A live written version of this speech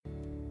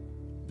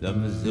The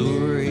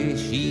Missouri,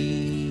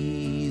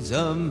 she's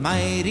a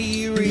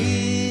mighty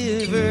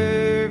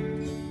river,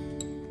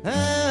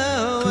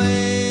 away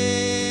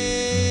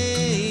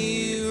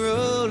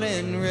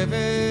rolling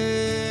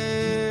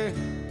river.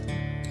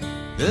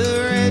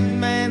 The red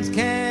man's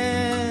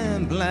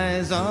camp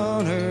lies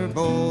on her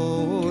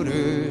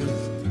borders,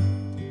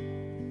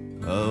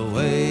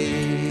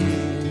 away,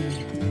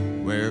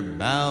 we're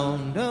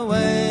bound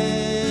away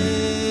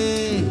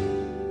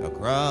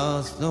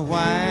across the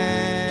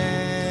wide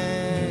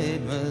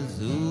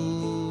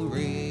Missouri.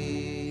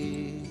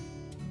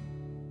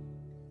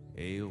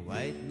 A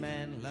white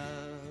man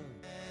loved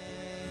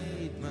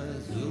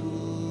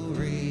Missouri.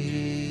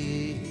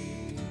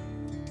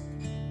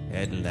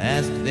 At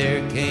last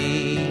there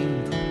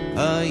came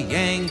a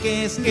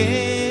Yankee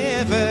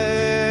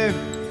skipper,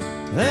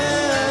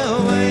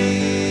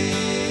 away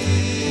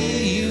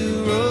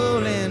you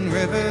rolling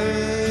river.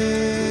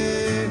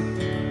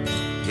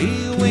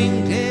 He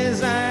winked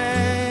his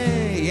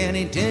eye and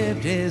he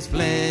tipped his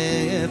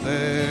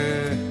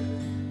flipper,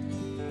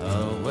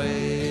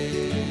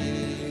 away,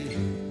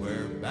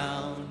 we're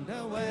bound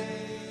away.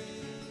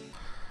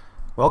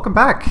 Welcome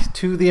back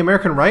to the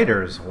American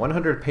Writers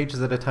 100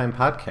 Pages at a Time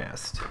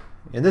podcast.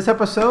 In this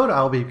episode,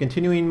 I'll be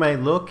continuing my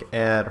look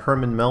at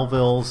Herman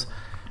Melville's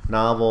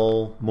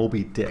novel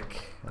Moby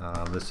Dick.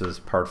 This is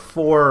part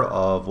 4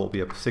 of what will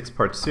be a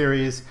 6-part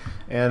series,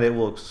 and it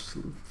will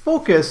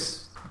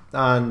focus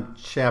on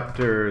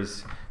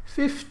chapters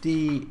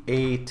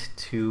 58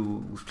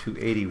 to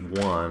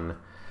 81,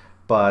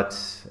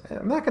 but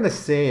I'm not going to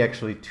say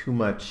actually too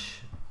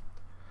much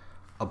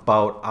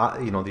about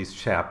these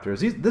chapters.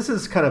 This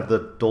is kind of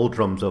the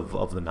doldrums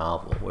of the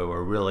novel, where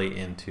we're really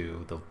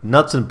into the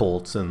nuts and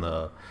bolts and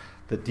the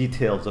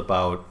details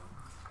about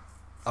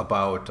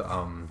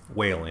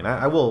whaling.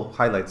 I will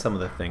highlight some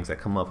of the things that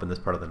come up in this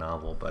part of the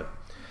novel, but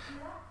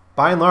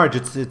by and large,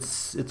 it's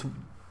this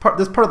part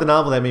of the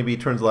novel that maybe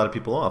turns a lot of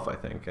people off. I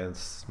think,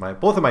 as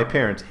both of my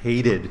parents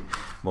hated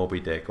Moby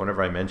Dick.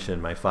 Whenever I mention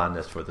my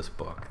fondness for this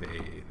book,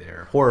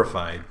 they're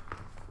horrified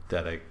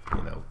that I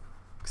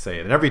say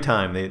it, and every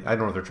time I don't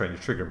know if they're trying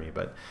to trigger me,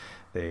 but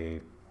they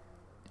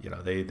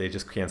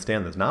just can't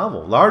stand this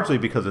novel, largely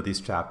because of these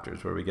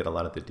chapters where we get a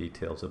lot of the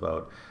details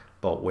about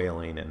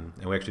whaling, and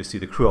we actually see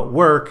the crew at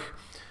work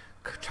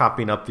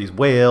chopping up these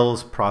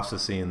whales,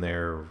 processing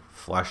their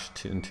flesh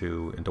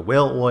into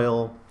whale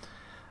oil,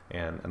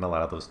 and a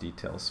lot of those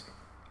details.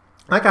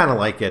 I kind of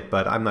like it,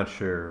 but I'm not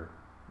sure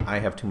I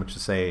have too much to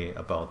say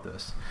about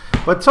this.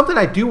 But something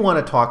I do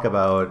want to talk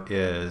about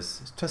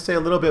is to say a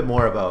little bit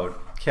more about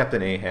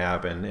Captain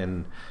Ahab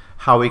and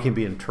how he can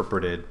be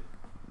interpreted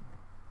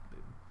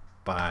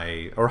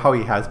or how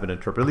he has been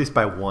interpreted, at least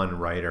by one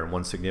writer,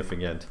 one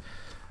significant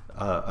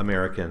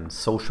American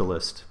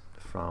socialist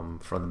from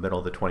the middle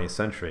of the 20th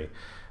century.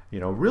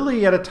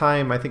 Really at a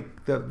time, I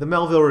think the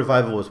Melville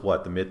revival was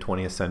the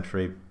mid-20th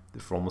century.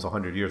 For almost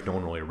 100 years, no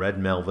one really read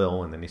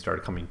Melville, and then he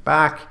started coming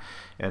back,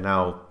 and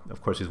now, of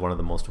course, he's one of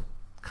the most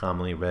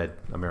commonly read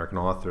American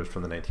authors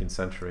from the 19th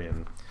century.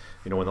 And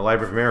when the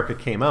Library of America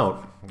came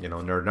out,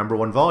 their number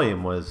one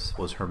volume was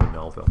Herman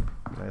Melville.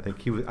 And I think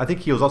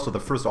he was also the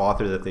first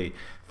author that they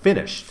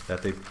finished.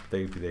 That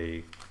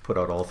they put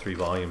out all 3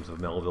 volumes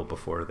of Melville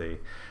before they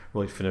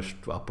really finished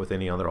up with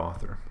any other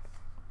author.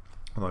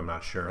 Although I'm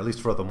not sure, at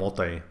least for the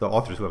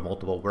authors who have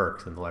multiple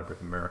works in the Library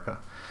of America.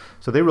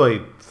 So they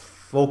really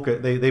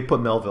they put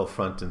Melville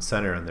front and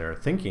center in their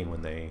thinking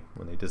when they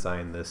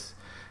designed this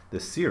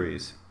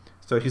series.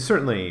 So he's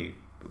certainly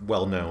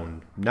well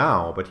known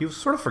now, but he was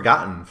sort of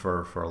forgotten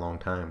for a long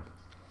time.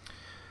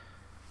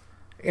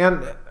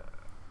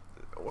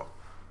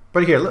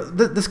 But here,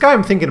 this guy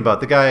I'm thinking about,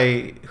 the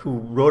guy who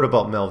wrote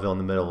about Melville in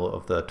the middle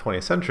of the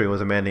 20th century,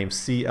 was a man named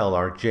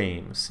C.L.R.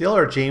 James.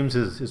 C.L.R. James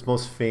is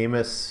most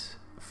famous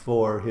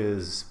for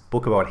his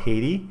book about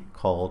Haiti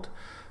called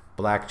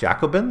Black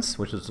Jacobins,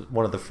 which is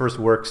one of the first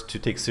works to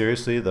take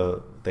seriously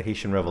the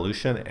Haitian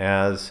Revolution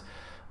as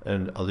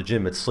a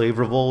legitimate slave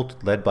revolt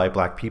led by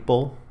black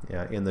people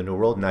in the New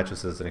World, not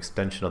just as an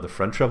extension of the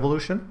French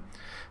Revolution.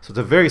 So it's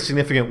a very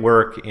significant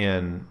work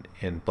in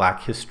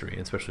black history,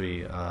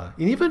 especially, and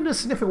even a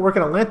significant work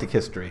in Atlantic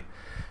history,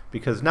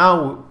 because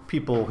now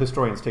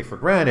historians take for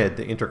granted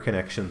the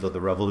interconnections of the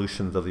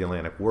revolutions of the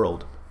Atlantic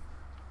world,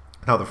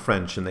 how the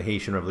French and the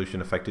Haitian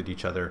Revolution affected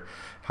each other,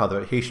 how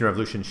the Haitian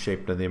Revolution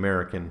shaped the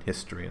American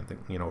history, and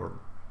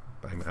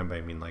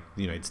I mean like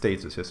the United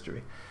States'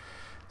 history.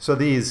 So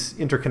these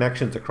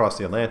interconnections across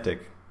the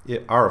Atlantic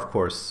are, of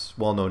course,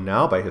 well known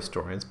now by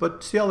historians,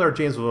 but C.L.R.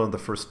 James was one of the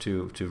first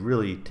to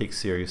really take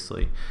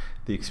seriously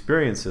the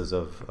experiences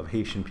of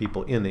Haitian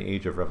people in the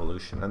Age of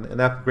Revolution. And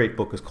that great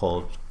book is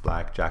called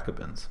Black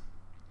Jacobins.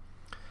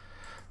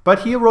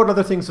 But he wrote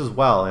other things as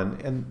well.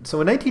 And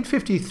so in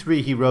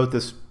 1953, he wrote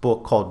this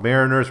book called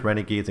Mariners,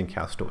 Renegades, and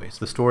Castaways,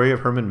 the story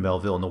of Herman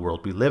Melville and the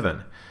world we live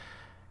in.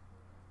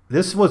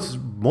 This was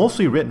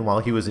mostly written while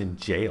he was in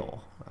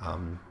jail,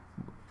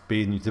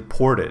 being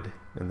deported.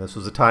 And this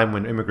was a time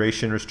when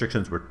immigration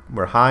restrictions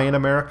were high in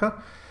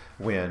America,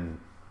 when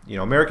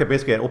America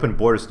basically had open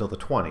borders until the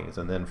 20s,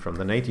 and then from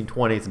the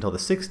 1920s until the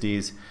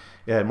 60s,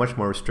 it had much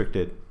more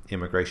restricted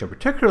immigration,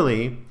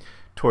 particularly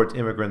towards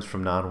immigrants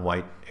from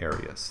non-white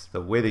areas.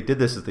 The way they did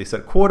this is they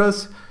set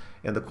quotas,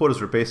 and the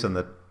quotas were based on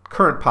the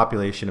current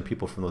population of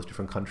people from those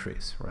different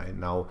countries, right?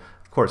 Now,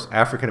 of course,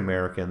 African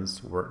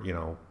Americans were,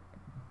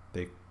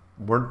 they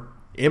weren't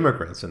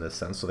immigrants in this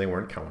sense, so they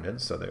weren't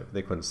counted, so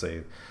they couldn't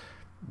say,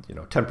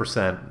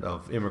 10%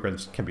 of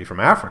immigrants can be from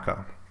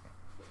Africa.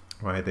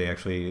 Right, they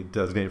actually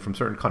designated from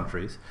certain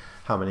countries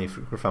how many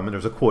were from, and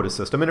there's a quota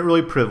system, and it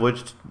really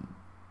privileged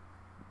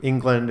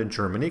England and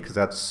Germany because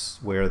that's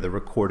where the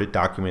recorded,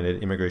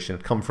 documented immigration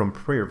had come from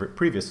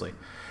previously.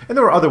 And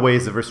there were other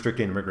ways of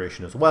restricting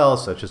immigration as well,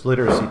 such as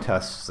literacy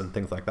tests and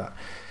things like that.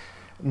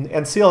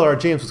 And C.L.R.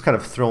 James was kind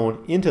of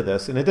thrown into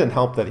this, and it didn't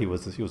help that he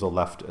was a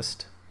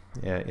leftist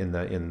in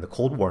the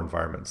Cold War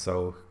environment.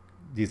 So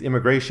these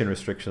immigration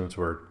restrictions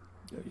were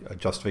a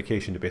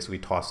justification to basically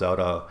toss out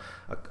a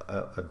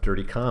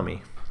dirty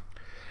commie.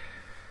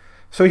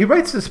 So he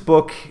writes this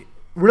book.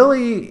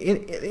 Really,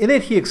 in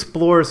it, he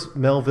explores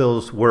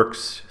Melville's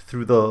works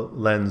through the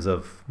lens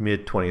of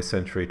mid-20th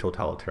century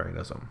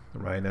totalitarianism,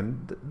 right?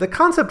 And the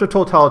concept of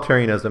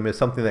totalitarianism is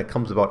something that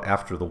comes about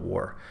after the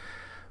war,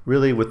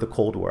 really with the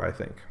Cold War, I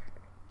think,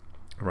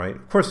 right?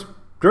 Of course,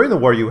 during the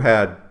war, you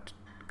had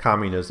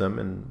communism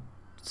and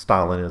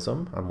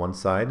Stalinism on one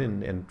side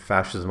and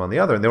fascism on the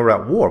other, and they were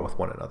at war with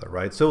one another,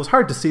 right? So it was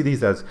hard to see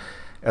these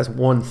as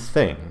one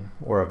thing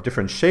or of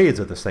different shades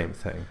of the same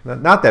thing.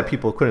 Not that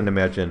people couldn't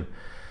imagine,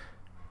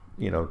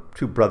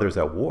 two brothers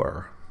at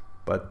war,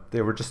 but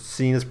they were just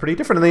seen as pretty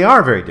different, and they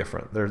are very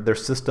different. Their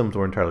systems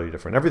were entirely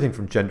different. Everything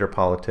from gender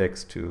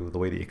politics to the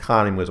way the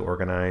economy was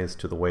organized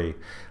to the way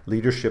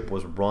leadership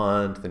was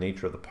run to the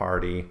nature of the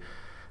party,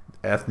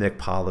 ethnic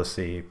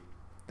policy.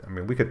 I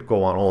mean, we could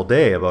go on all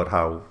day about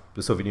how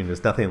the Soviet Union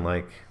is nothing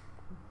like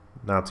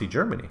Nazi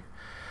Germany.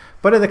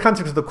 But in the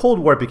context of the Cold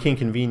War, it became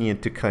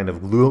convenient to kind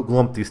of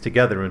lump these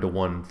together into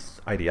one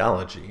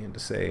ideology and to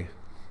say,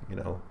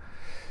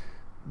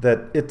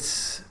 that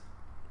it's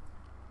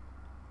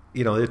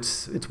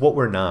what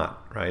we're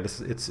not, right?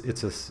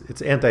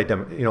 It's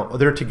anti-democratic.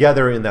 They're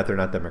together in that they're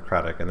not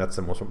democratic, and that's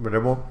the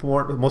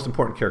most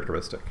important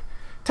characteristic.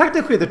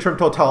 Technically, the term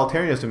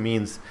totalitarianism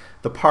means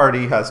the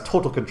party has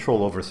total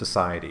control over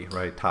society,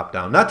 right, top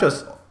down. Not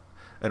just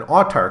an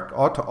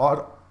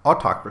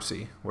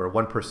autocracy where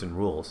one person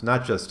rules,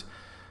 not just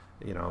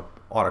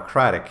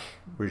autocratic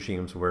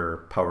regimes where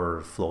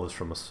power flows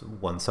from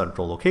one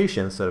central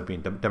location instead of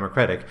being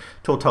democratic.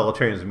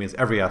 Totalitarianism means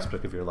every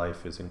aspect of your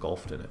life is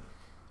engulfed in it.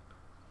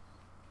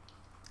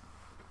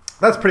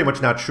 That's pretty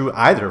much not true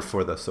either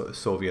for the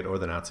Soviet or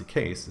the Nazi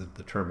case.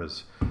 The term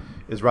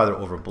is rather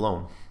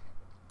overblown.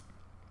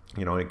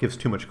 It gives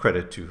too much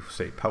credit to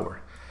state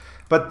power.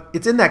 But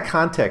it's in that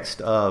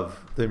context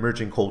of the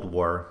emerging Cold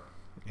War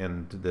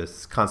and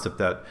this concept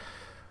that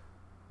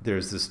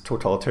there's this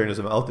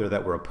totalitarianism out there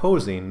that we're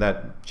opposing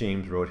that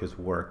James wrote his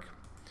work.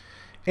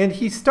 And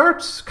he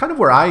starts kind of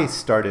where I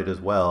started as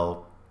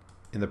well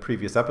in the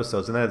previous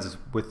episodes, and that is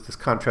with this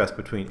contrast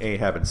between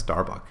Ahab and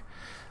Starbuck,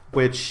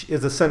 which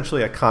is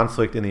essentially a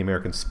conflict in the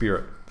American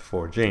spirit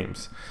for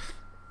James.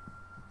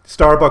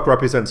 Starbuck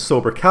represents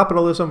sober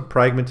capitalism,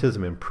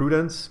 pragmatism, and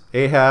prudence.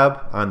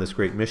 Ahab, on this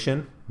great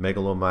mission,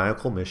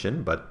 megalomaniacal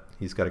mission, but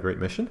he's got a great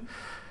mission,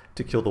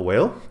 to kill the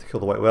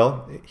white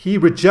whale. He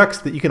rejects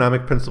the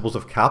economic principles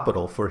of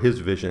capital for his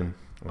vision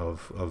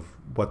of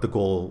what the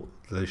goal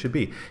that should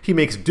be. He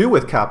makes do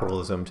with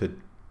capitalism to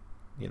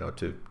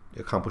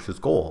accomplish his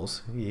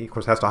goals. He, of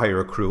course, has to hire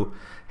a crew,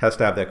 has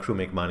to have that crew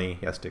make money,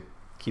 he has to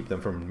keep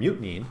them from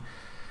mutinying.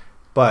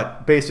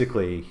 But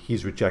basically,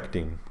 he's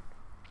rejecting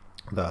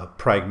the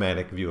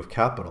pragmatic view of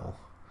capital.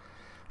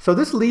 So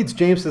this leads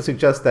James to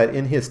suggest that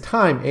in his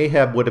time,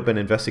 Ahab would have been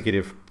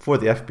investigated for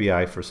the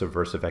FBI for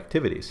subversive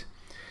activities.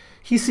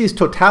 He sees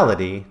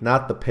totality,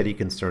 not the petty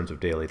concerns of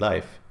daily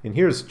life. And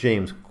here's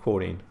James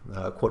quoting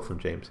a quote from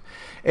James.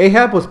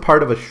 Ahab was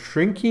part of a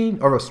striking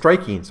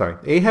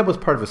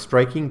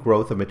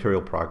growth of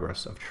material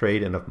progress, of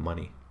trade and of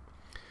money.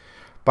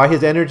 By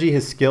his energy,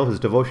 his skill, his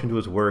devotion to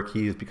his work,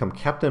 he has become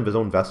captain of his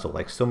own vessel,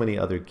 like so many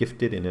other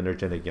gifted and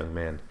energetic young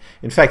men.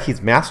 In fact,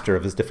 he's master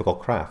of his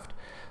difficult craft.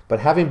 But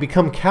having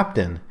become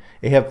captain,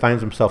 Ahab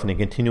finds himself in a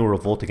continual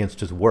revolt against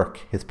his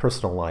work, his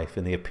personal life,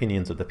 and the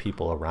opinions of the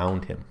people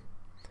around him.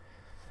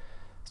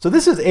 So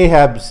this is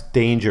Ahab's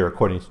danger,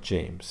 according to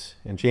James.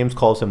 And James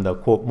calls him the,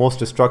 quote, most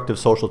destructive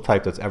social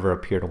type that's ever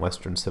appeared in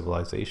Western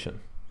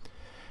civilization.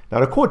 Now,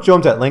 to quote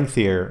Jones at length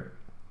here,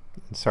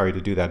 sorry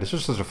to do that, it's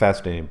just such a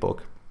fascinating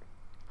book.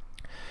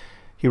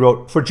 He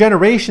wrote, for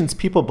generations,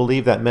 people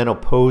believed that men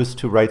opposed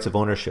to rights of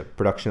ownership,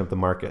 production of the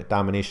market,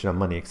 domination of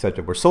money,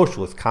 etc., were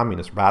socialists,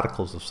 communists,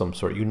 radicals of some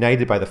sort,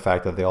 united by the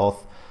fact that they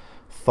all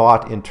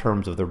thought in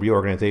terms of the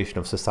reorganization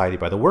of society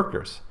by the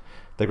workers,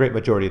 the great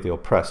majority of the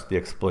oppressed, the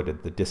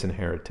exploited, the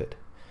disinherited.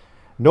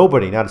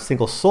 Nobody, not a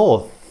single soul,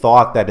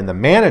 thought that in the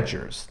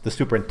managers, the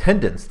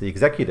superintendents, the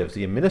executives,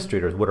 the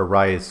administrators would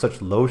arise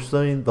such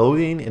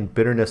loathing and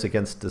bitterness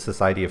against the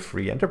society of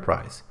free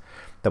enterprise.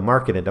 the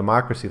market and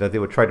democracy, that they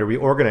would try to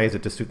reorganize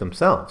it to suit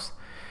themselves,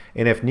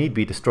 and if need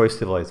be, destroy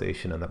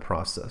civilization in the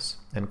process,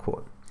 end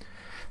quote.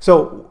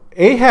 So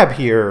Ahab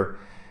here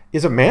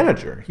is a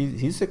manager.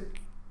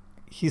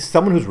 He's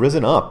someone who's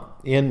risen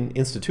up in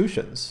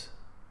institutions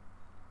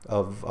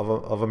of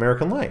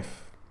American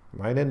life,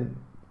 right? And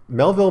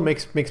Melville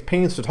makes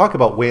pains to talk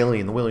about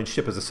whaling, the whaling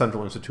ship, as a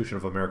central institution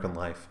of American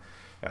life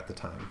at the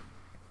time.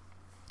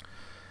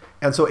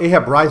 And so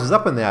Ahab rises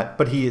up in that,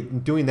 but in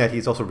doing that,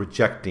 he's also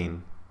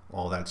rejecting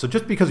all that. So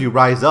just because you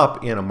rise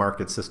up in a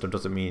market system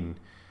doesn't mean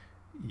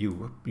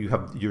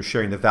you're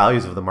sharing the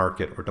values of the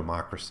market or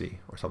democracy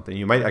or something.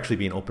 You might actually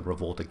be in open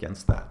revolt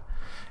against that.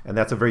 And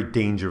that's a very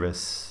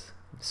dangerous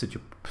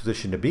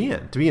position to be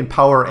in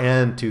power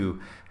and to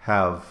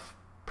have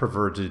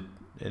perverted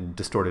and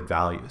distorted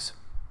values.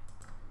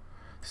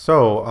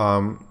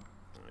 So,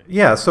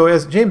 so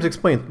as James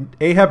explained,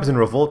 Ahab is in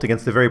revolt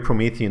against the very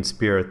Promethean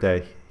spirit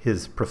that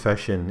his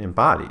profession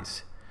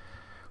embodies.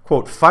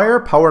 Quote, fire,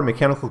 power,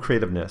 mechanical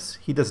creativeness,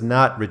 he does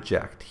not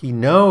reject. He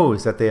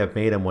knows that they have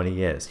made him what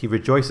he is. He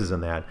rejoices in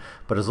that.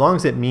 But as long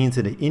as it means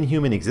an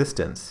inhuman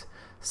existence,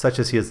 such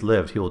as he has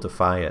lived, he will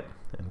defy it,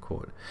 end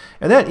quote.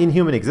 And that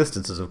inhuman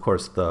existence is, of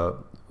course, the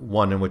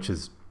one in which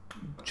his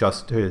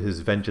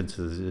vengeance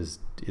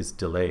is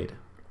delayed.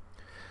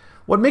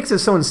 What makes it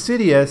so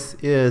insidious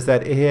is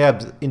that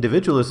Ahab's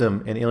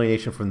individualism and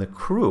alienation from the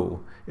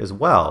crew as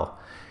well.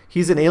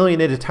 He's an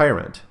alienated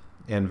tyrant,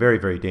 and very,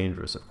 very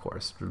dangerous, of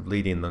course,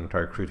 leading the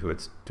entire crew to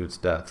its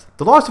death.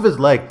 The loss of his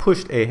leg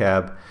pushed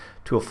Ahab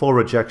to a full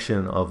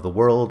rejection of the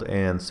world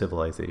and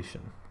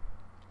civilization.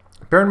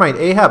 Bear in mind,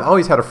 Ahab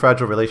always had a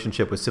fragile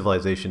relationship with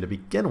civilization to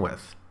begin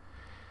with.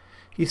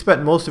 He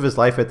spent most of his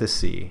life at the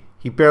sea.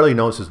 He barely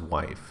knows his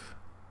wife.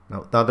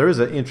 Now there's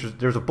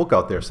a book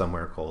out there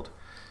somewhere called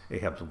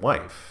Ahab's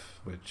Wife,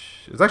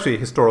 which is actually a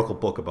historical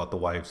book about the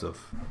wives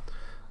of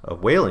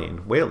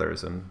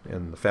whalers and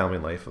the family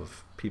life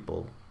of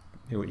people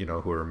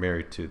who are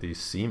married to these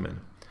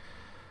seamen.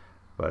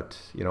 But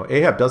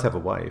Ahab does have a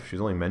wife. She's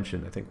only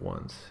mentioned, I think,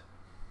 once,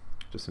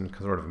 just in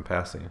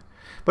passing.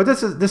 But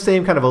this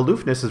same kind of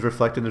aloofness is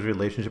reflected in his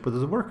relationship with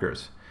his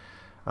workers.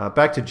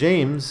 Back to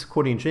James,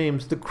 quoting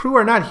James, the crew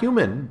are not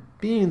human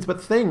beings,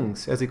 but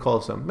things, as he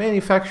calls them,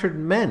 manufactured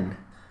men.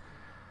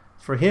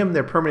 For him,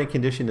 their permanent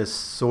condition is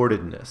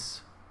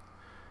sordidness.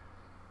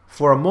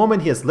 For a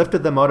moment, he has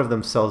lifted them out of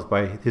themselves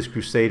by his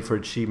crusade for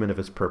achievement of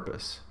his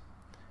purpose.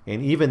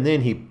 And even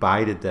then, he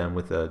bided them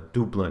with a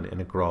Dublin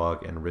and a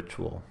grog and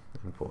ritual,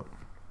 end quote.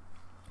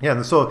 Yeah,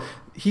 and so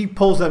he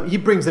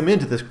brings them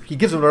into this, he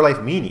gives them their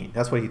life meaning.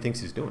 That's what he thinks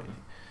he's doing.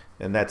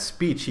 And that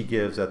speech he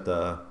gives on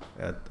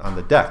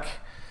the deck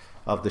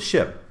of the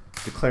ship,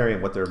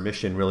 declaring what their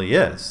mission really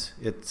is,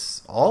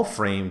 it's all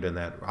framed in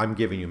that I'm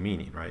giving you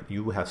meaning, right?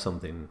 You have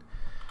something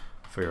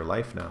for your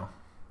life now.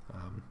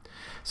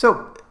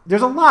 So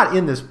there's a lot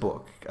in this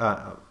book,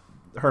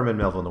 Herman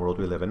Melville and the World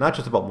We Live in, not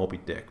just about Moby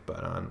Dick, but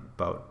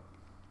about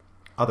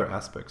other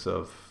aspects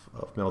of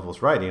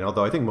Melville's writing,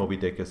 although I think Moby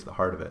Dick is the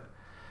heart of it.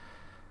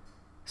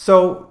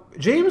 So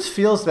James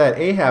feels that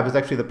Ahab is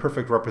actually the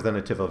perfect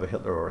representative of a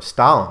Hitler or a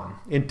Stalin,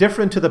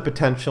 indifferent to the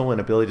potential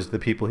and abilities of the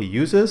people he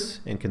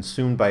uses, and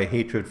consumed by a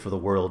hatred for the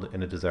world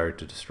and a desire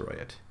to destroy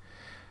it.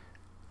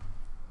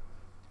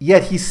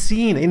 Yet he's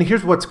seen, and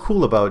here's what's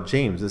cool about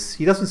James, is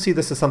he doesn't see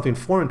this as something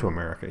foreign to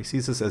America. He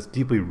sees this as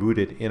deeply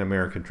rooted in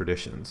American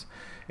traditions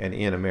and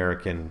in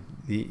American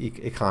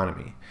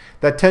economy.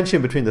 That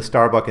tension between the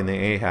Starbuck and the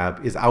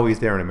Ahab is always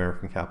there in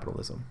American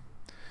capitalism,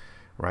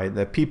 right?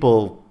 That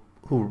people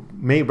who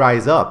may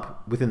rise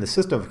up within the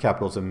system of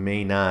capitalism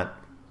may not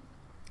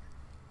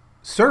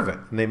serve it,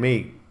 and they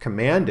may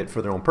command it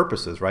for their own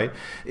purposes, right?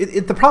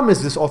 The problem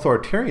is this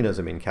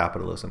authoritarianism in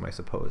capitalism, I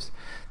suppose,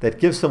 that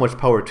gives so much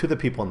power to the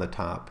people on the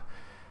top,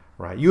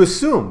 right? You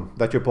assume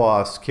that your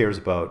boss cares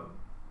about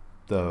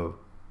the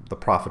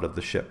profit of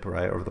the ship,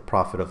 right, or the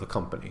profit of the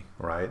company,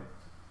 right?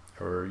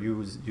 Or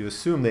you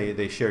assume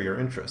they share your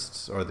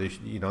interests, or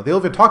they'll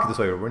even talk this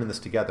way, we're in this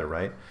together,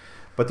 right?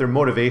 But their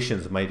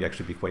motivations might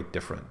actually be quite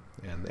different,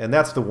 and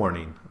that's the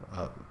warning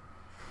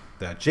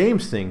that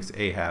James thinks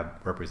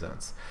Ahab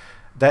represents.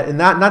 That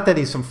not that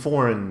he's some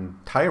foreign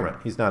tyrant.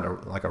 He's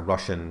not like a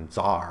Russian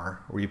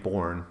czar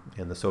reborn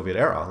in the Soviet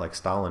era, like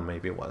Stalin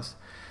maybe was.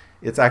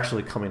 It's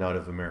actually coming out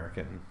of the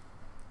American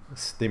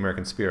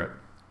spirit.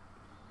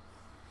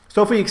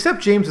 So if we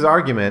accept James's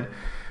argument,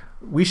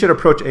 we should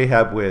approach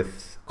Ahab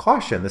with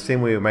caution, the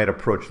same way we might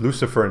approach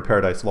Lucifer in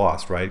Paradise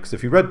Lost, right? Because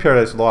if you read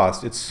Paradise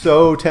Lost, it's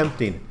so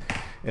tempting.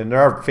 And there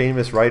are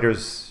famous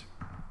writers,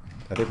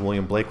 I think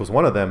William Blake was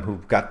one of them, who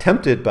got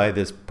tempted by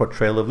this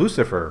portrayal of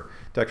Lucifer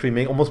to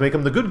actually almost make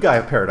him the good guy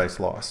of Paradise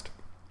Lost.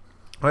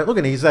 All right, look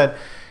at him.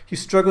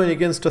 He's struggling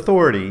against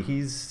authority.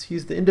 He's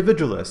the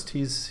individualist.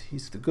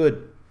 He's the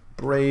good,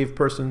 brave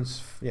person,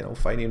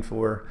 fighting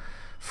for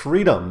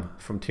freedom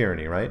from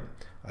tyranny, right?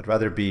 I'd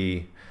rather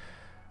be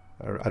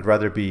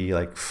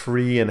like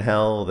free in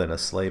hell than a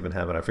slave in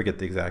heaven. I forget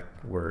the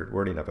exact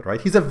wording of it,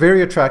 right? He's a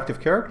very attractive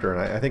character,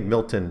 and I think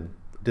Milton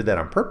did that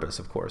on purpose,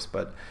 of course,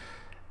 but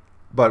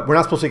But we're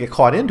not supposed to get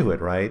caught into it,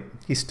 right?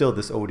 He's still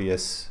this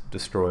odious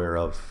destroyer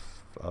of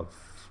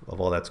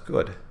all that's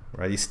good,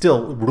 right? He's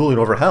still ruling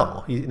over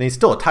hell, and he's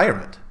still a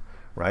tyrant,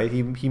 right?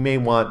 He may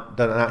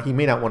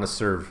not want to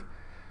serve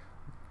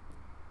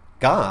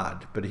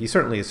God, but he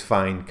certainly is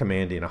fine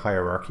commanding a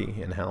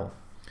hierarchy in hell.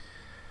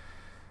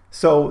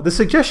 So the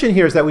suggestion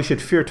here is that we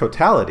should fear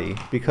totality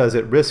because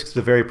it risks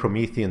the very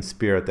Promethean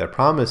spirit that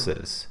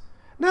promises,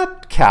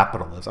 not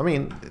capitalism. I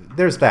mean,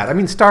 there's that. I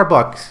mean,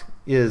 Starbuck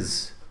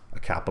is a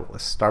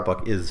capitalist.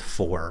 Starbuck is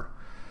for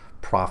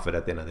profit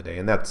at the end of the day,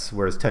 and that's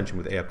where his tension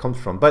with Ahab comes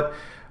from. But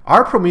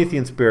our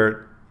Promethean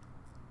spirit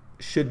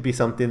should be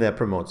something that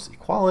promotes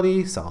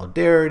equality,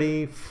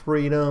 solidarity,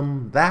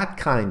 freedom, that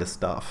kind of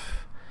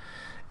stuff,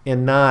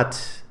 and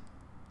not...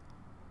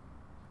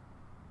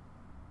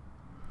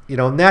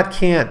 and that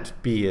can't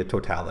be a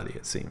totality,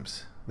 it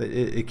seems.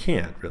 It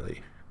can't,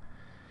 really.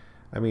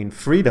 I mean,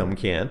 freedom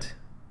can't.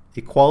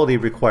 Equality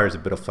requires a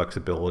bit of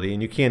flexibility,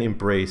 and you can't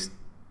embrace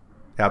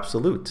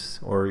absolutes,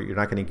 or you're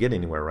not going to get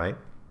anywhere, right?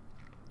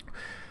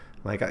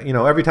 Like,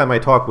 every time I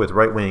talk with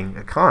right-wing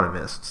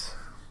economists,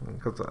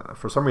 because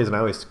for some reason I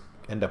always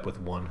end up with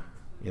one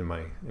in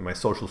my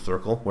social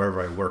circle, wherever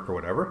I work or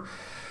whatever,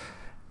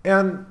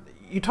 and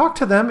you talk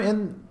to them,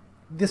 and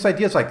this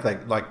idea is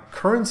like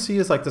currency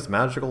is like this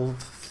magical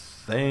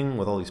thing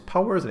with all these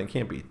powers, and it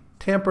can't be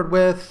tampered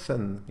with,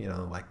 and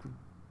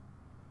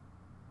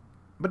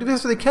but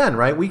if they can,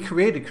 right? We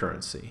created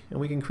currency, and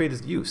we can create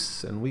its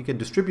use, and we can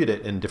distribute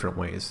it in different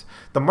ways.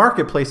 The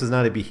marketplace is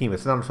not a behemoth;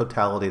 it's not a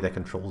totality that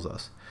controls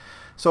us.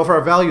 So if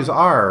our values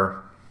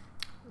are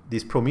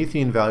these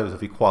Promethean values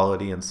of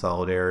equality and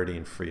solidarity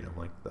and freedom,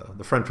 like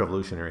the French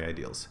revolutionary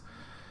ideals,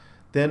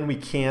 then we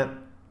can't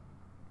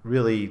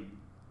really...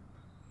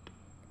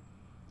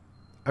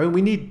 I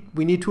mean,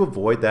 we need to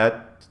avoid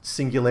that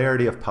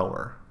singularity of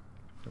power,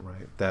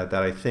 right? That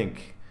I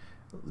think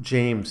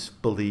James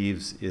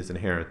believes is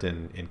inherent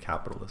in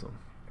capitalism.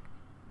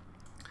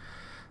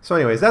 So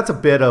anyways, that's a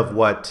bit of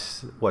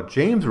what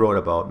James wrote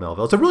about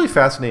Melville. It's a really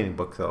fascinating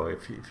book, though.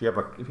 If you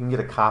can get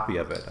a copy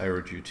of it, I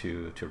urge you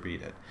to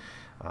read it.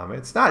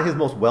 It's not his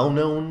most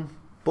well-known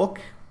book,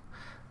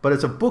 but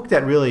it's a book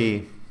that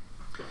really...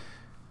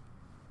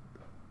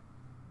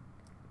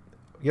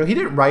 he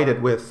didn't write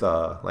it with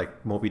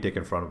like Moby Dick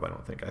in front of him, I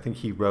don't think. I think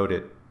he wrote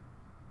it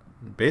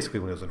basically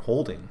when he was in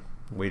holding,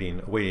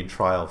 awaiting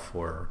trial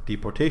for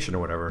deportation or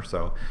whatever.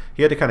 So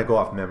he had to kind of go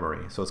off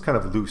memory. So it's kind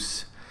of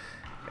loose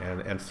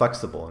and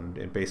flexible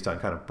and based on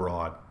kind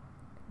of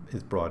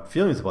his broad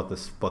feelings about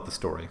the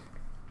story.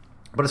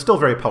 But it's still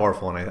very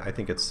powerful, and I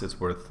think it's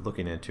worth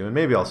looking into. And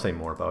maybe I'll say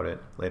more about it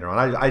later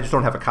on. I just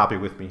don't have a copy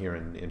with me here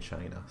in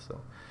China, so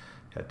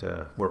I had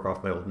to work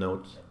off my old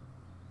notes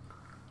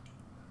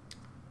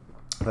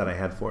that I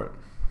had for it.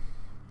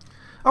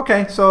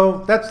 Okay, so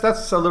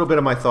that's a little bit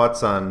of my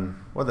thoughts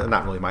on, well,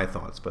 not really my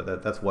thoughts,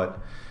 but that's what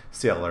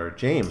C.L.R.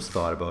 James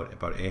thought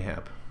about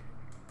Ahab.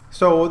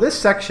 So this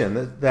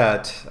section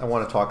that I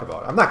want to talk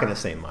about, I'm not going to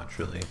say much,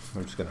 really.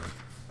 I'm just going to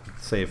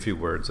say a few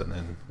words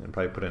and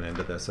probably put an end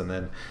to this. And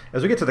then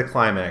as we get to the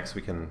climax,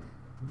 we can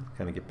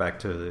kind of get back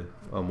to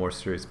a more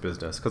serious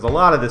business, because a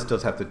lot of this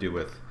does have to do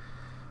with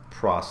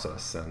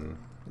process, and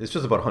it's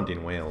just about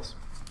hunting whales.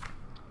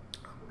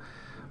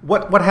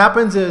 What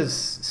happens is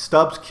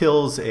Stubbs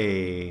kills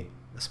a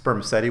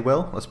spermaceti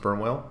whale, a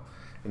sperm whale,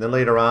 and then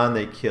later on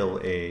they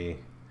kill a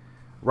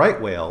right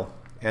whale,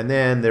 and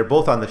then they're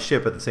both on the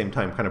ship at the same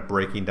time kind of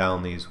breaking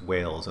down these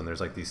whales, and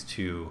there's like these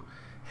two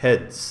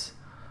heads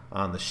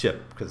on the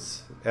ship,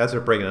 because as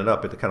they're breaking it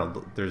up,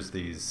 there's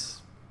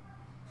these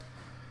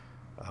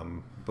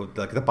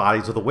like the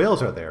bodies of the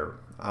whales are there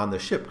on the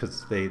ship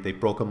because they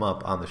broke them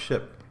up on the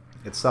ship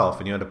itself,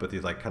 and you end up with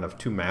these like kind of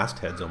two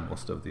mastheads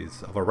almost of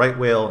a right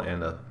whale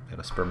and a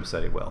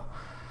spermaceti whale,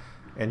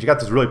 and you got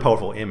this really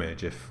powerful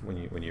image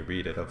when you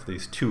read it of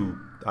these two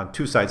on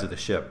two sides of the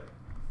ship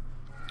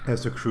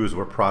as the crews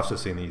were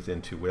processing these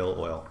into whale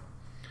oil,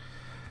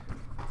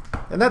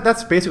 and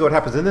that's basically what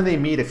happens. And then they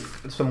meet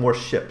some more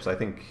ships. I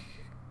think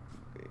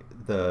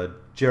the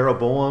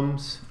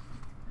Jeroboams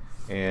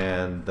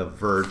and the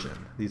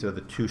Virgin. These are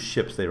the two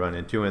ships they run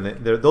into,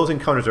 and those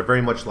encounters are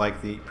very much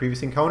like the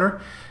previous encounter,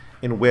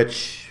 in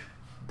which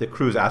the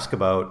crews ask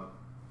about,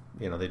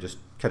 they just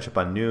catch up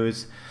on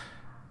news,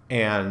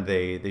 and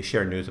they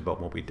share news about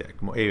Moby Dick.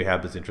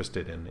 Ahab is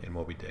interested in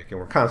Moby Dick, and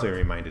we're constantly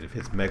reminded of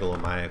his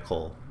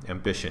megalomaniacal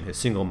ambition, his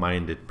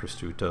single-minded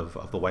pursuit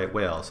of the white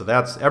whale. So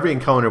that's every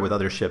encounter with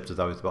other ships is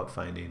always about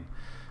finding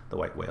the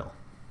white whale.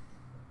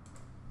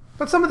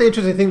 But some of the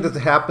interesting things that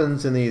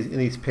happens in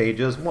these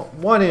pages,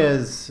 one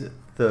is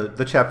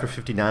the chapter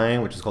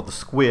 59, which is called the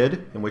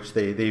Squid, in which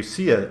they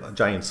see a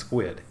giant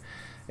squid.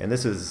 And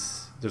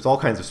there's all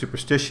kinds of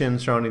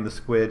superstitions surrounding the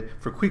squid.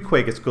 For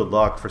Queequeg, it's good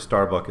luck. For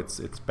Starbuck, it's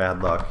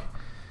bad luck.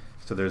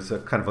 So there's a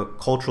kind of a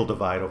cultural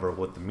divide over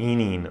what the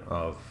meaning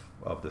of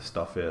this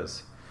stuff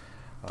is.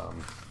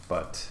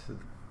 But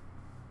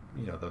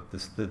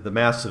the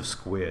massive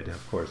squid,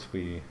 of course,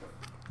 we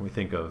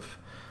think of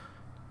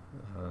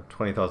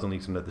 20,000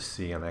 Leagues Under the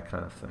Sea and that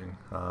kind of thing.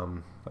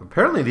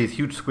 Apparently these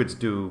huge squids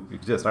do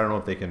exist. I don't know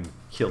if they can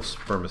kill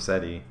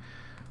spermaceti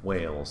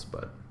whales,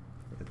 but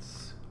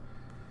it's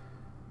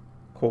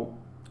quote,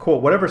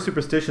 whatever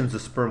superstitions the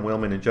sperm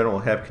whalemen in general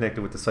have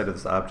connected with the sight of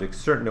this object,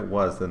 certain it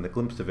was that the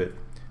glimpse of it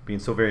being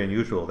so very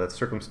unusual that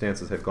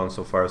circumstances had gone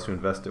so far as to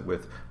invest it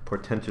with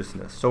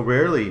portentousness. So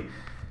rarely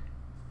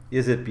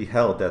is it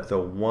beheld that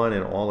though one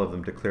and all of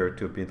them declare it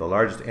to be the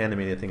largest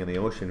animated thing in the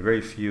ocean,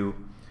 very few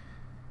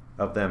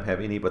of them have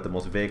any but the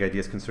most vague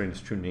ideas concerning its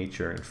true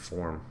nature and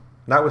form.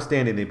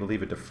 Notwithstanding, they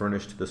believe it to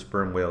furnish to the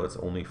sperm whale its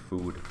only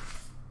food.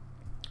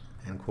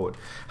 End quote.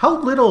 How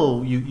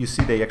little you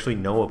see they actually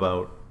know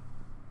about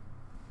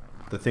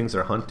the things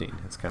they're hunting.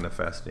 It's kind of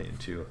fascinating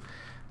too.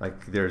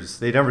 Like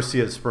they never see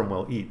a sperm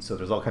whale eat, so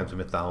there's all kinds of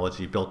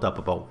mythology built up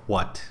about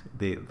what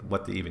they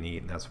even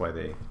eat, and that's why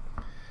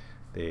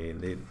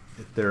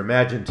they're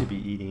imagined to be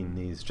eating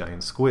these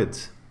giant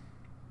squids.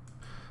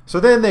 So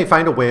then they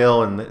find a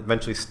whale, and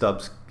eventually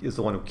Stubbs is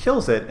the one who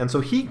kills it, and so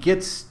he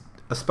gets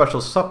a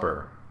special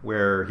supper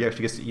where he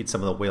actually gets to eat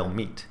some of the whale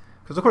meat.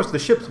 Because of course the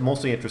ship's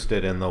mostly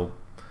interested in the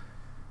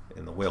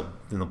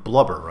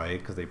blubber, right?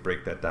 Because they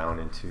break that down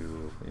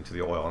into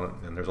the oil,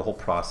 and there's a whole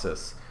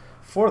process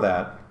for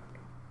that.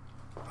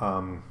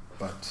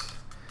 But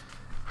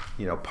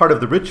part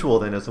of the ritual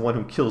then is the one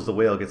who kills the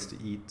whale gets to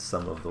eat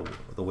some of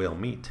the whale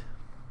meat.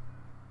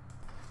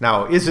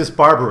 Now, is this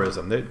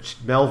barbarism?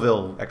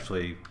 Melville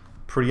actually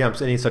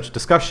preempts any such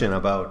discussion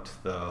about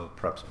the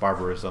perhaps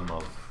barbarism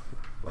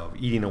of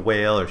eating a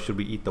whale, or should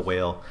we eat the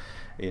whale?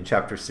 In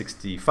chapter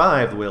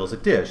 65, The Whale is a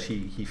Dish,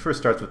 he first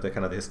starts with the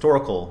kind of the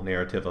historical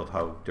narrative of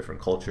how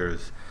different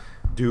cultures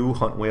do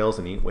hunt whales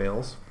and eat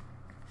whales,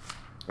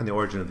 and the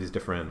origin of these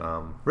different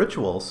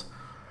rituals.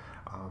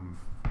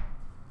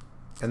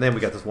 And then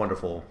we got this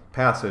wonderful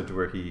passage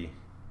where he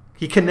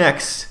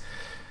connects.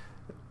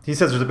 He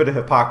says there's a bit of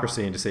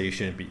hypocrisy in to say you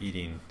shouldn't be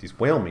eating these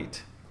whale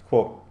meat.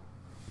 Quote,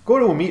 "Go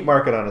to a meat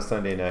market on a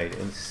Sunday night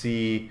and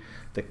see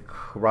the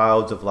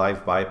crowds of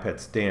live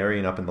bipeds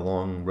staring up in the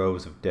long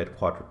rows of dead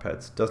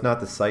quadrupeds. Does not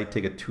the sight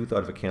take a tooth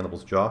out of a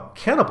cannibal's jaw?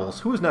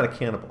 Cannibals? Who is not a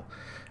cannibal?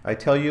 I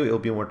tell you, it will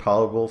be more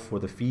tolerable for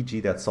the Fiji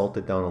that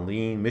salted down a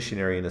lean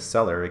missionary in a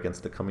cellar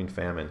against the coming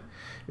famine.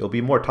 It will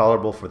be more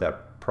tolerable for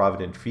that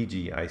provident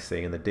Fiji, I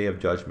say, in the day of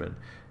judgment,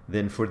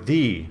 than for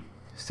thee,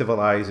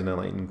 civilized and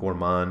enlightened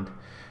gourmand,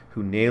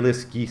 who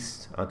nailest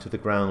geese onto the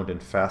ground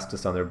and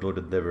fastest on their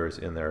bloated livers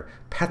in their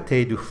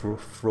pâté du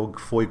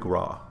foie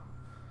gras."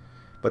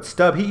 But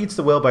Stubb, he eats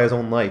the whale by his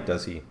own light,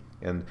 does he?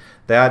 And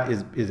that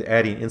is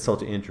adding insult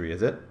to injury,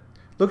 is it?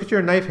 Look at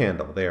your knife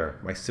handle there,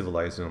 my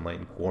civilized and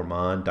enlightened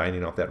gourmand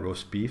dining off that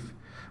roast beef.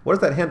 What is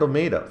that handle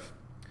made of?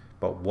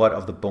 But what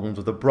of the bones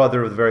of the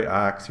brother of the very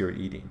ox you are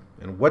eating?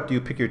 And what do you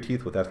pick your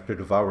teeth with after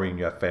devouring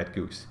that fat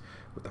goose?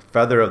 With the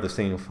feather of the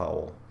same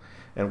fowl.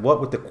 And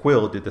what with the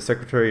quill did the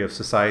Secretary of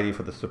Society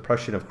for the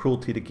Suppression of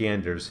Cruelty to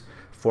Ganders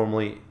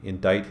formally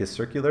indict his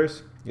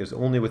circulars? It is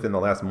only within the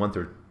last month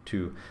or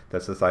two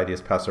that society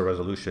has passed a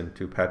resolution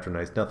to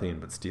patronize nothing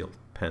but steel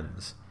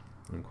pens.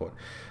 Unquote.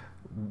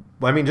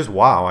 I mean, just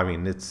wow. I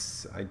mean,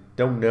 I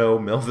don't know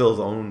Melville's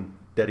own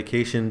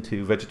dedication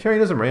to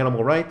vegetarianism or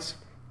animal rights,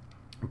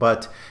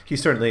 but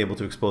he's certainly able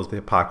to expose the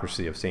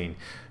hypocrisy of saying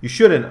you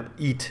shouldn't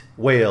eat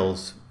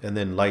whales and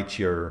then light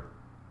your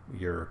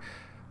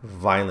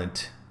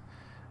violent,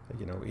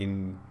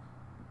 in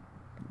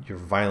your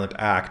violent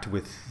act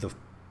with the,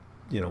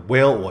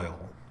 whale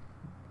oil.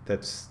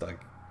 That's like,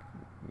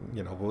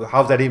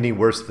 how's that any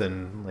worse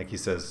than, like he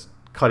says,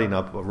 cutting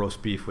up a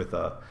roast beef with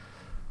a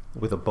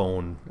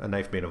bone, a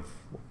knife made of,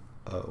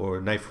 or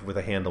a knife with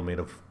a handle made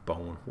of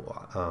bone,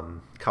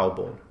 cow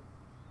bone.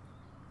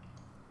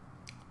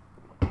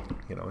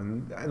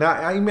 And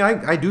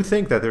I do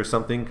think that there's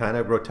something kind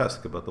of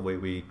grotesque about the way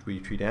we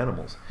treat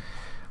animals.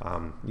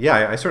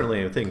 I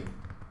certainly think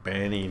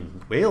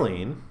banning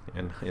whaling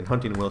and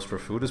hunting whales for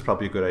food is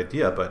probably a good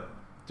idea, but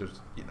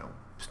there's,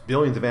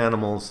 billions of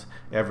animals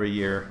every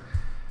year,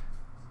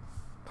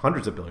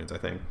 hundreds of billions, I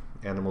think,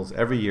 animals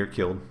every year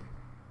killed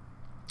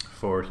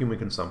for human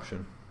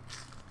consumption.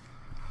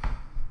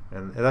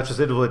 And that's just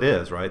what it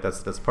is, right?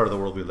 That's part of the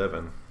world we live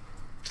in.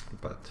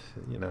 But,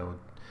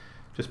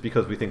 just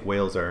because we think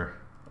whales are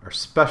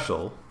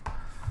special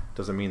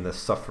doesn't mean the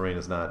suffering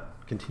is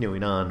not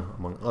continuing on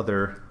among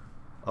other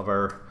of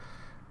our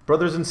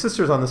brothers and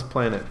sisters on this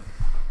planet.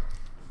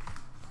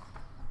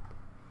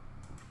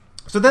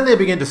 So then they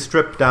begin to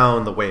strip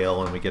down the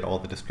whale, and we get all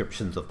the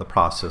descriptions of the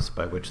process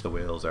by which the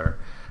whales are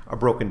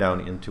broken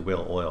down into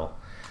whale oil.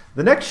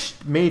 The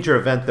next major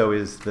event, though,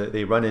 is that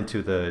they run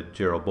into the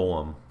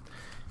Jeroboam.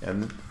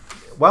 And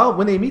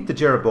when they meet the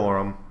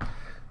Jeroboam,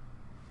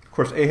 of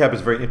course, Ahab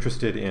is very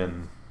interested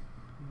in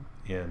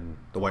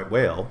the white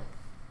whale.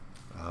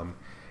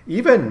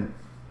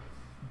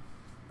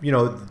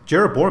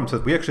 Jeroboam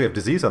says, we actually have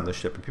disease on this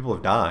ship and people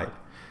have died.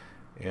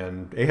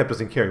 And Ahab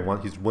doesn't care.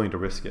 He's willing to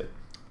risk it.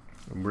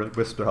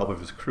 Risk the help of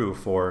his crew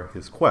for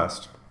his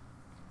quest.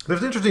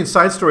 There's an interesting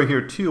side story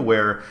here, too,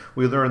 where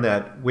we learn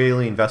that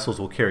whaling vessels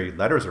will carry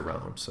letters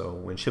around. So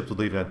when ships would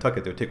leave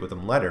Nantucket, they would take with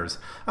them letters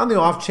on the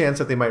off chance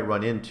that they might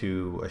run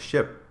into a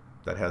ship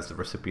that has the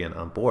recipient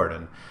on board.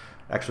 And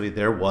actually,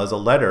 there was a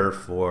letter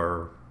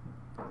for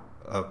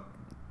a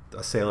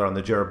sailor on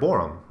the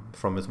Jeroboam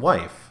from his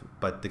wife,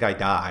 but the guy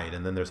died.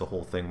 And then there's a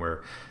whole thing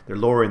where they're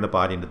lowering the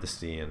body into the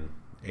sea, and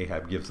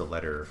Ahab gives a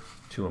letter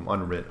to him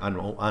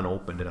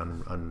unopened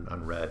and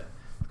unread.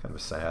 It's kind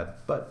of sad,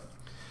 but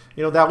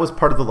that was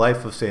part of the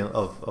life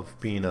of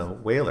being a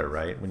whaler,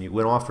 right? When you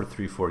went off for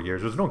 3-4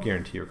 years, there's no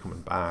guarantee you're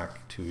coming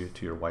back to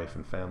your wife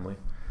and family.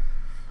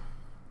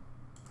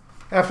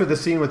 After the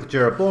scene with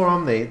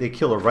Jeroboam, they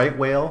kill a right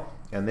whale,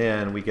 and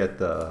then we get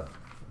the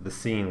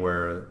scene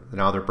where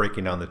now they're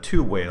breaking down the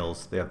two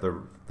whales. They have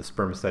the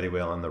spermaceti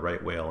whale and the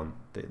right whale, and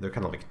they're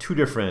kind of like two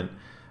different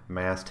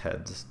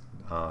mastheads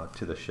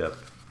to the ship.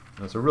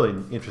 And it's a really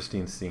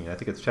interesting scene. I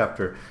think it's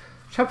chapter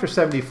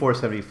 74,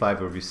 75,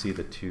 where we see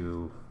the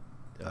two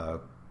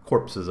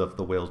corpses of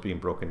the whales being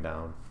broken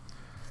down.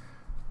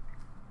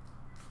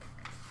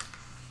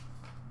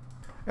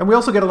 And we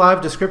also get a lot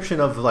of description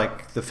of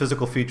like the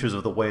physical features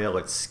of the whale,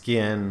 its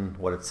skin,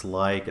 what it's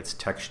like, its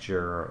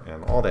texture,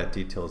 and all that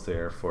detail is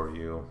there for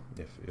you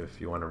if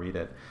you want to read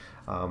it.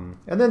 And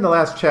then the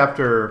last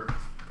chapter,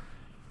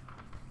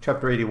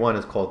 chapter 81,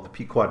 is called The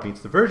Pequod Meets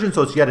the Virgin.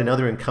 So it's yet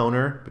another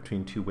encounter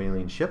between two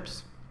whaling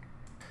ships.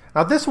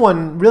 Now this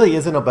one really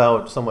isn't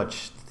about so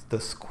much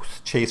the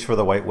chase for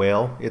the white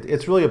whale.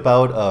 It's really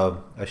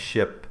about a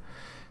ship.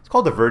 It's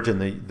called the Virgin,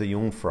 the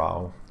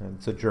Jungfrau. And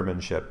it's a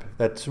German ship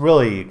that's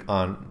really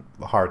on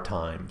hard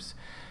times,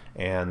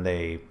 and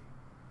they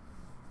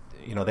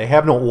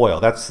have no oil.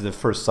 That's the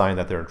first sign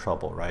that they're in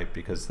trouble, right?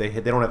 Because they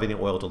don't have any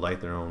oil to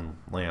light their own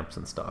lamps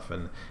and stuff,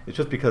 and it's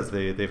just because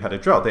they've had a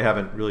drought. They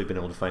haven't really been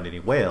able to find any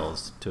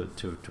whales to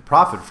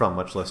profit from,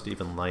 much less to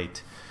even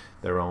light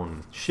their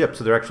own ship.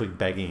 So they're actually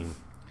begging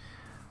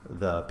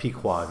the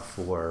Pequod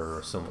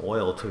for some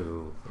oil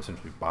to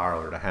essentially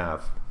borrow or to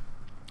have.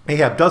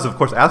 Ahab does, of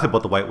course, ask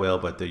about the white whale,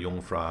 but the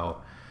Jungfrau,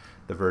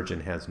 the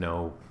Virgin, has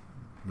no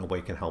way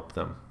can help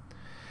them.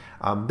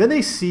 Then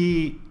they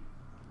see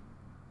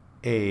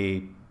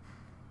a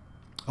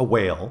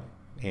whale,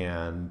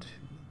 and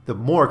the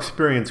more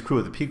experienced crew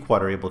of the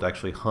Pequod are able to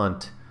actually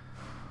hunt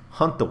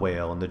the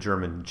whale, and the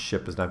German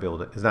ship is not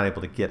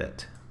able to get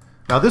it.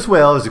 Now, this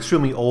whale is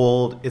extremely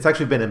old. It's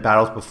actually been in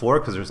battles before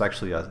because there's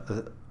actually a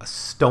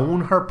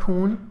stone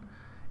harpoon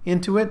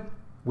into it,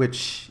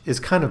 which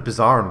is kind of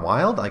bizarre and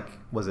wild. Like,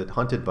 was it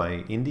hunted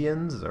by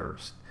Indians or,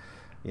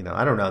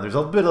 I don't know. There's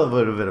a bit of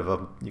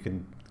a, you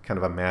can kind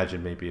of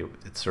imagine maybe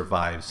it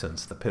survived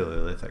since the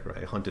Paleolithic,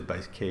 right? Hunted by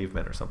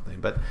cavemen or something.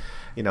 But,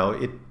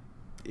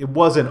 it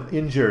wasn't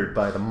injured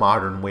by the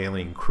modern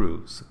whaling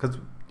crews. Because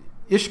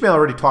Ishmael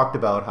already talked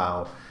about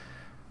how,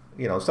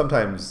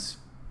 sometimes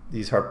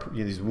these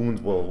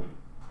wounds will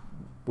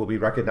be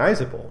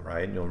recognizable,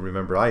 right?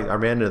 Remember, I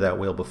ran into that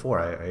whale before.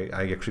 I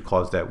actually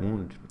caused that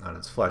wound on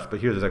its flesh. But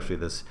here there's actually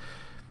this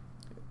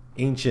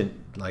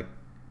ancient, like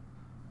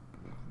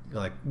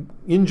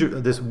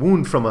this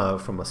wound from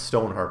a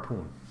stone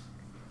harpoon.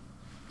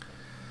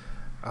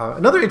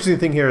 Another interesting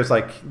thing here is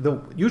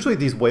usually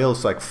these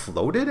whales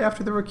floated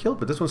after they were killed,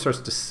 but this one starts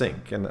to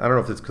sink. And I don't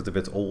know if it's because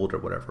it's old or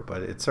whatever,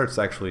 but it starts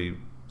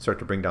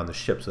to bring down the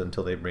ships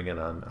until they bring it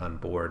on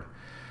board.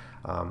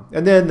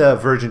 And then the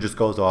Virgin just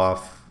goes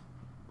off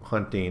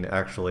hunting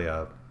actually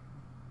a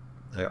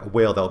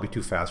whale that will be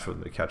too fast for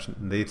them to catch.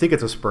 And they think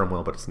it's a sperm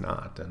whale, but it's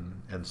not.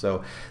 And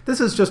so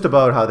this is just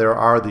about how there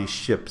are these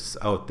ships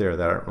out there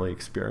that aren't really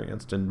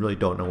experienced and really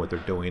don't know what they're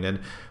doing.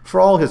 And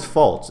for all his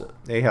faults,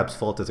 Ahab's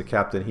fault as a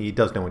captain, he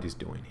does know what he's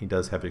doing. He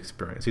does have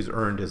experience. He's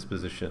earned his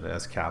position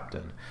as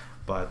captain.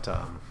 But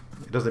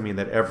it doesn't mean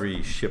that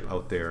every ship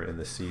out there in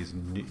the seas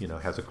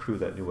has a crew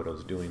that knew what it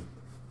was doing.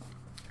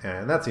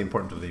 And that's the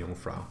importance of the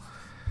Jungfrau.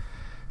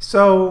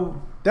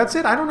 So that's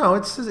it. I don't know.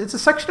 It's a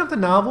section of the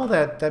novel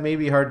that may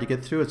be hard to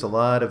get through. It's a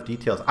lot of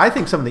details. I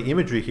think some of the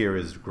imagery here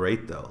is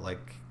great, though.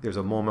 Like, there's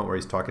a moment where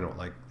he's talking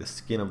about the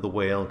skin of the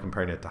whale and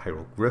comparing it to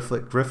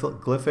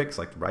hieroglyphics,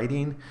 like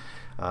writing.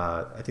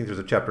 I think there's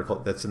a chapter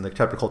called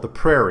The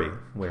Prairie,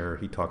 where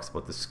he talks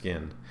about the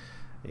skin,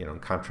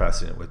 and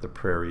contrasting it with the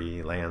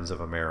prairie lands of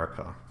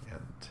America.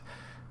 And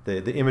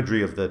the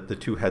imagery of the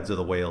two heads of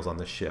the whales on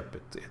the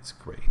ship, it's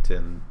great.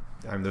 And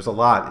there's a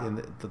lot in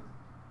the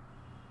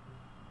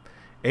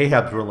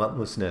Ahab's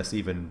relentlessness,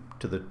 even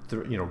to the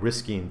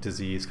risking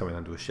disease coming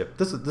onto a ship.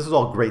 This is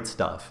all great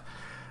stuff.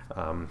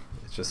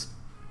 It's just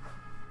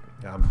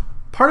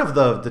part of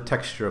the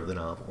texture of the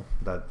novel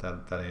that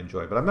I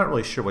enjoy, but I'm not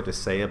really sure what to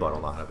say about a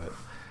lot of it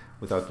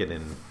without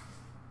getting,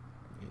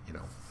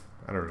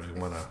 I don't really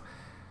want to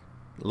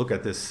look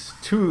at this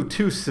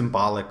too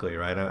symbolically,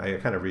 right? I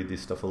kind of read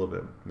these stuff a little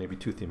bit, maybe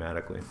too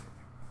thematically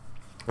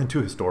and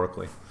too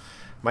historically.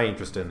 My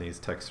interest in these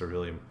texts are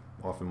really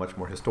often much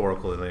more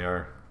historical than they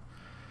are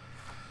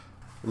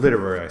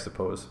literary, I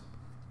suppose.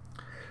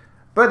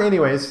 But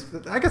anyways,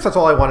 I guess that's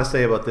all I want to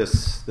say about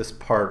this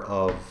part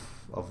of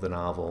the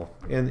novel.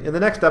 In the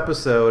next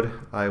episode,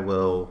 I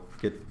will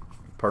get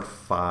part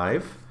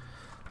 5.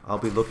 I'll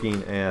be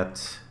looking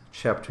at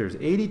chapters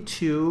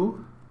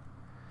 82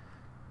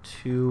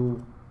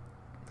 to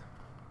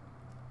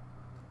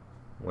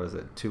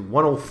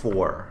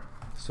 104.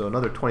 So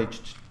another 20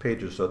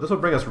 pages. So this will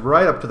bring us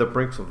right up to the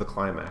brinks of the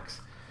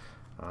climax,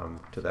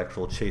 to the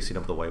actual chasing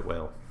of the white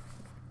whale.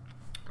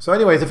 So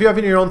anyways, if you have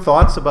any of your own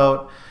thoughts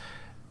about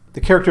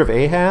the character of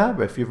Ahab,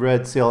 if you've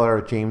read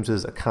C.L.R.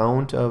 James's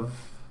account of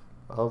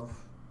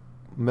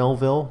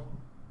Melville,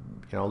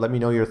 let me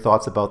know your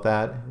thoughts about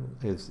that.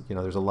 There's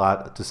a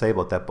lot to say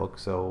about that book.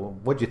 So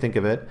what do you think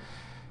of it?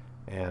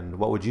 And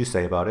what would you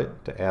say about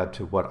it to add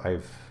to what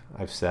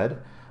I've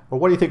said? Or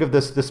what do you think of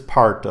this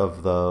part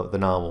of the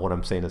novel, what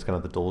I'm saying is kind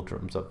of the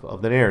doldrums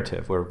of the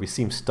narrative, where we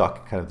seem stuck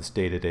in kind of this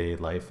day-to-day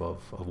life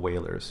of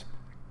whalers?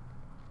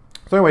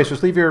 So anyways,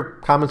 just leave your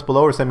comments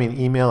below or send me an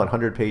email at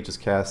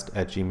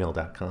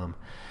 100pagescast@gmail.com.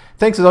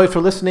 Thanks as always for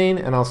listening,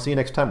 and I'll see you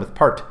next time with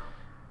part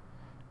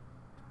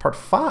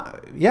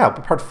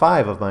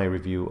 5 of my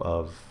review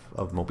of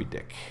Moby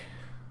Dick.